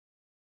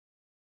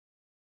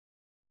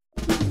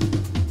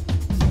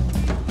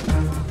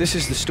This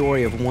is the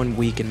story of one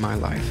week in my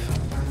life.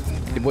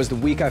 It was the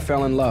week I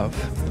fell in love,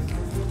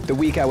 the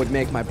week I would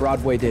make my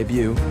Broadway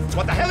debut.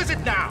 What the hell is it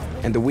now?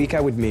 And the week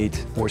I would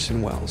meet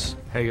Orson Welles.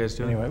 How you guys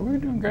doing? Anyway, we're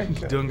doing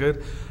great. Doing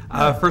good?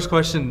 First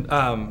question,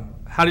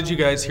 how did you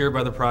guys hear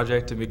about the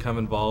project and become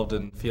involved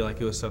and feel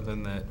like it was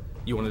something that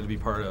you wanted to be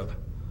part of?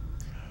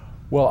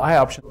 Well, I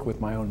optioned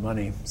with my own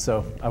money,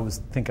 so I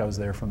think I was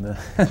there from the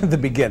the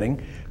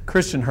beginning.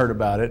 Christian heard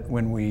about it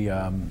when we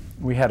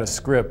had a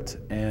script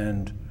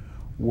and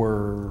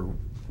were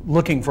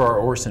looking for our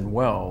Orson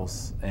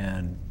Welles,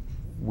 and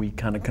we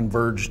kind of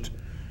converged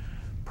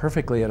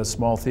perfectly at a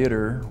small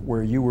theater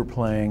where you were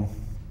playing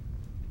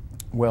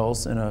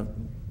Welles in a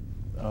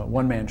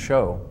one-man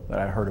show that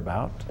I heard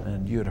about,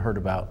 and you had heard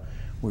about.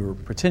 We were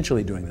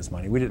potentially doing this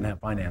money. We didn't have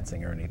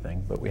financing or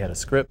anything, but we had a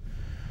script,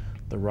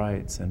 the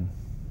rights, and...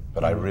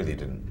 But I really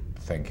didn't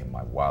think in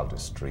my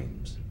wildest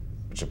dreams,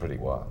 which are pretty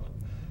wild.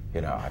 You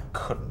know, I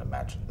couldn't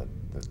imagine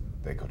that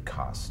they could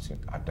cast.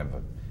 I'd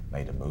never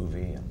made a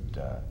movie,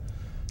 and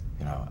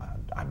you know,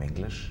 I'm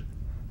English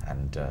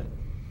and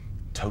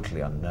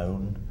totally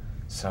unknown,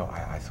 so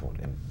I thought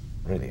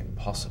really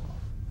impossible.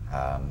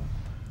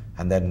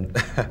 And then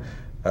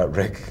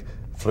Rick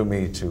flew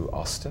me to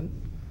Austin,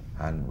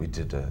 and we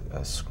did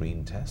a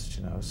screen test,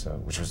 you know,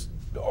 which was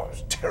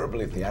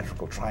terribly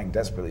theatrical, trying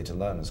desperately to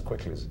learn as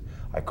quickly as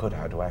I could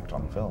how to act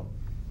on film.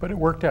 But it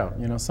worked out.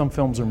 You know, some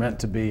films are meant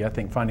to be. I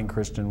think finding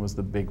Christian was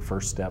the big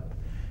first step.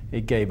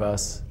 It gave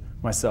us,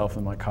 myself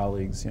and my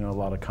colleagues, you know, a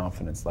lot of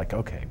confidence, like,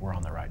 okay, we're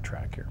on the right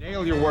track here.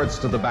 Nail your words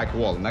to the back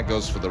wall, and that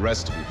goes for the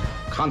rest of you.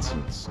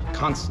 Consonants,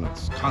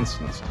 consonants,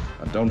 consonants.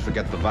 And don't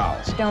forget the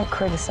vowels. Don't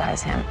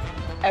criticize him,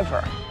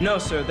 ever. No,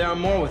 sir, there are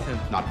more with him.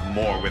 Not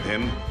more with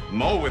him,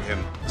 mo with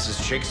him. This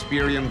is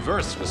Shakespearean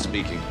verse we're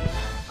speaking.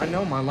 I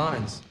know my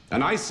lines.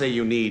 And I say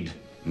you need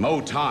mo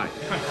time.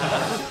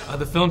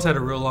 The film's had a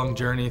real long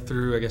journey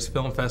through, I guess,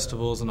 film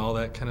festivals and all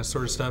that kind of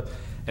sort of stuff,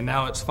 and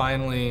now it's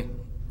finally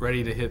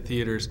ready to hit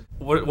theaters.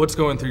 What's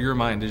going through your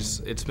mind?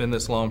 It's been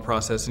this long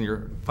process, and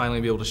you're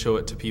finally be able to show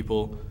it to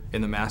people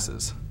in the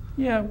masses.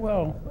 Yeah,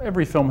 well,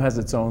 every film has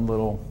its own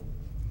little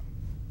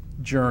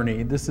journey.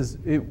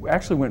 It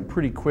actually went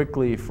pretty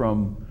quickly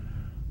from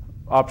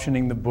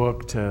optioning the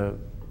book to,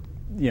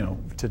 you know,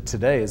 to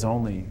today is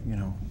only, you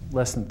know,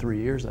 less than 3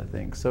 years, I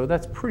think. So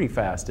that's pretty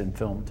fast in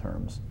film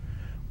terms.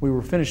 We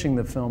were finishing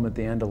the film at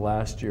the end of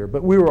last year,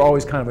 but we were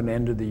always kind of an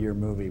end of the year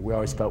movie. We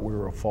always felt we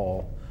were a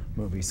fall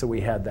movie, so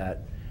we had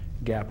that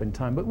gap in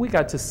time. But we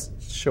got to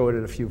show it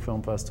at a few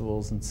film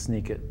festivals and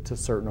sneak it to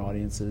certain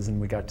audiences, and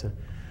we got to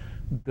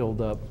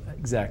build up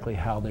exactly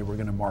how they were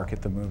going to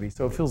market the movie.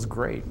 So it feels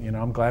great. You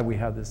know, I'm glad we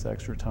have this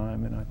extra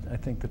time, and I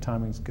think the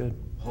timing's good.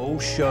 Whole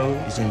show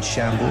is in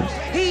shambles.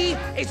 He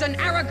is an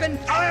arrogant...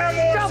 I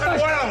am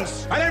Orson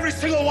Welles, and every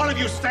single one of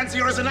you stands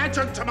here as an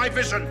adjunct to my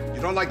vision.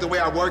 You don't like the way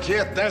I work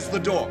here? There's the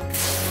door.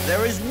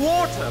 There is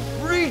water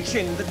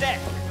breaching the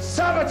deck.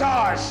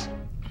 Sabotage!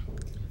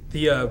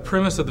 The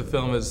premise of the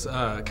film is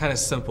kind of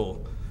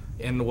simple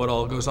in what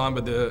all goes on,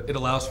 but it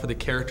allows for the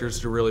characters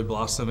to really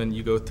blossom, and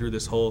you go through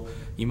this whole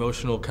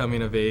emotional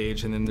coming of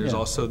age, and then there's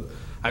also,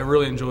 I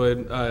really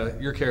enjoyed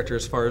your character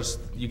as far as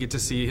you get to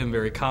see him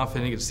very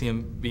confident, you get to see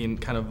him being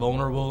kind of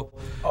vulnerable.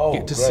 Oh, you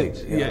get to great.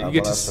 See, yeah, you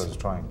get that's what I was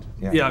trying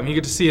to. Yeah, I mean, you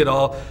get to see it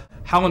all.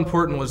 How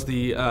important was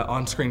the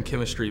on-screen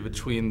chemistry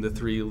between the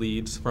three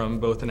leads from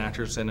both an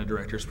actor's and a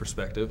director's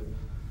perspective?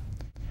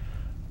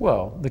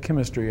 Well, the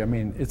chemistry, I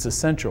mean, it's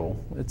essential.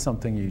 It's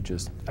something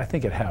I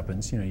think it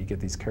happens. You know, you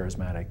get these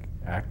charismatic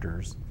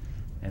actors,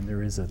 and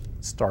there is a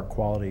stark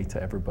quality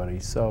to everybody.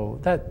 So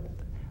I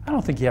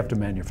don't think you have to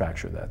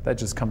manufacture that. That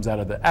just comes out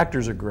of the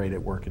actors are great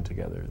at working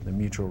together, the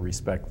mutual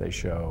respect they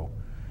show.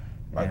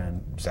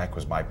 And Zach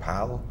was my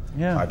pal.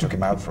 Yeah. I took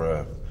him out for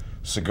a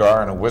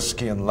cigar and a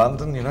whiskey in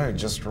London. You know, he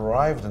just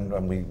arrived,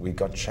 and we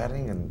got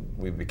chatting, and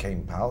we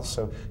became pals.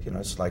 So, you know,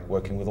 it's like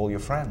working with all your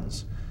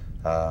friends.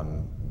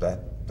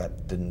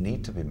 That didn't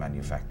need to be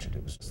manufactured.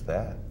 It was just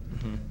there.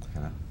 Mm-hmm.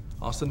 You know?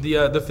 Awesome.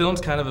 The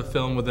film's kind of a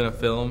film within a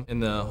film in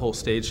the whole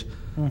stage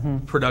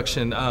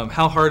production.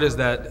 How hard is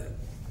that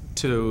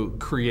to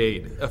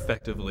create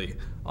effectively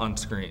on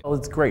screen? Well,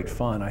 it's great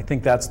fun. I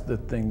think that's the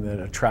thing that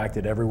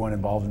attracted everyone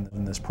involved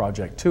in this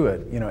project to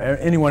it. You know,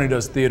 anyone who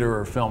does theater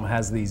or film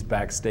has these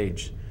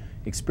backstage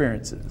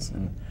experiences.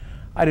 And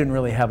I didn't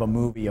really have a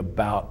movie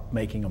about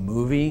making a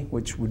movie,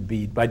 which would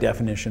be, by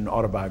definition,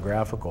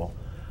 autobiographical.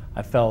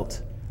 I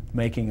felt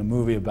making a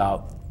movie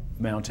about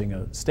mounting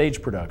a stage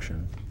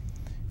production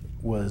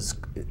was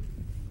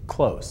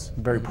close,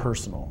 very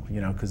personal,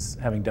 you know, because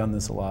having done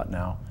this a lot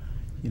now,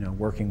 you know,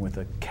 working with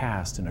a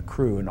cast and a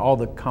crew and all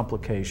the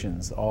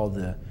complications, all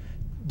the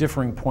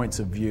differing points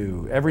of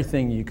view,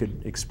 everything you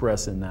could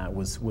express in that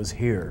was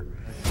here.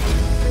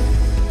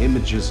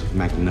 Images of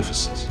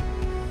magnificence.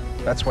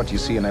 That's what you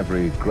see in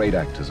every great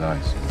actor's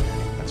eyes.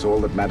 That's all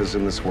that matters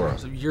in this world.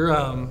 So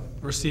you're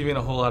receiving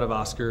a whole lot of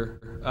Oscar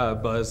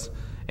buzz,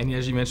 and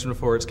as you mentioned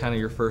before, it's kind of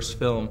your first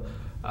film.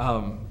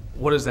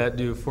 what does that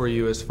do for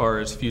you as far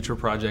as future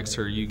projects?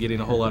 Are you getting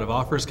a whole lot of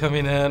offers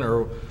coming in,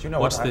 or Do you know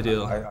what's what? the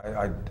deal?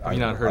 Have you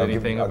not heard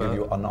anything I'll about? give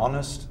you an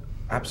honest,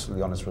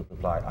 absolutely honest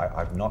reply.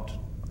 I've not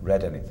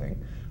read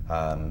anything,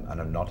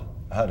 and I've not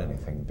heard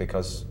anything,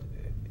 because,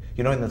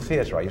 you know, in the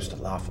theatre, I used to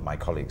laugh at my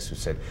colleagues who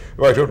said,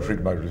 "Oh, I don't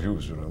read my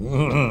reviews." You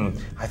know.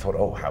 I thought,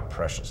 oh, how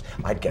precious.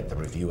 I'd get the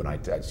review, and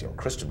I'd you know,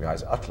 Christian McKay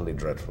is utterly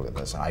dreadful at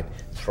this. I'd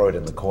throw it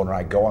in the corner.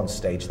 I'd go on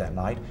stage that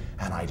night,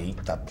 and I'd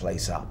eat that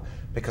place up,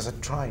 because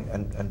I'd try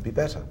and be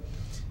better.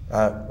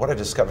 What I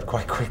discovered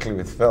quite quickly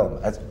with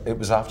film, it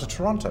was after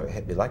Toronto. It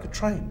hit me like a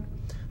train.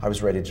 I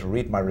was ready to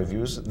read my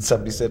reviews, and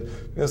somebody said,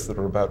 "Yes, there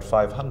are about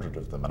 500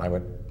 of them." And I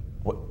went,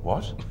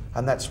 what?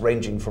 And that's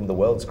ranging from the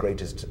world's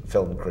greatest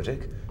film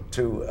critic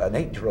to an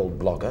 8-year-old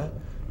blogger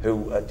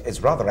who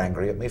is rather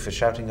angry at me for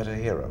shouting at a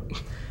hero.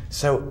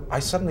 So I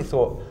suddenly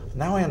thought,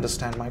 now I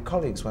understand my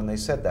colleagues when they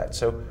said that.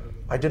 So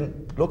I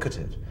didn't look at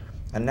it.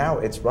 And now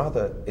it's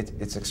rather,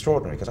 it's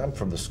extraordinary, because I'm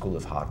from the school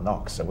of hard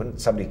knocks. So when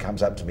somebody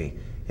comes up to me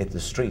hit the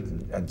street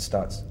and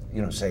starts,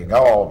 you know, saying,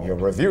 "Oh, your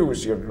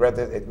reviews, you've read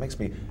it," it makes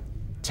me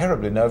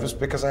terribly nervous,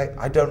 because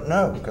I don't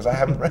know, because I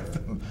haven't read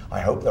them. I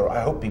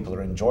hope people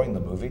are enjoying the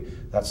movie.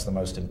 That's the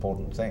most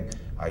important thing.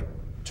 I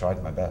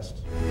tried my best.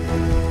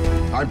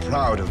 I'm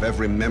proud of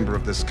every member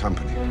of this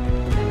company.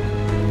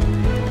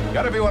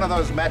 Gotta be one of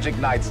those magic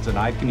nights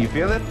tonight. Can you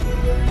feel it?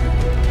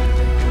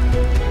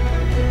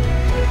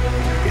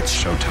 It's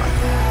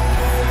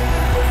showtime.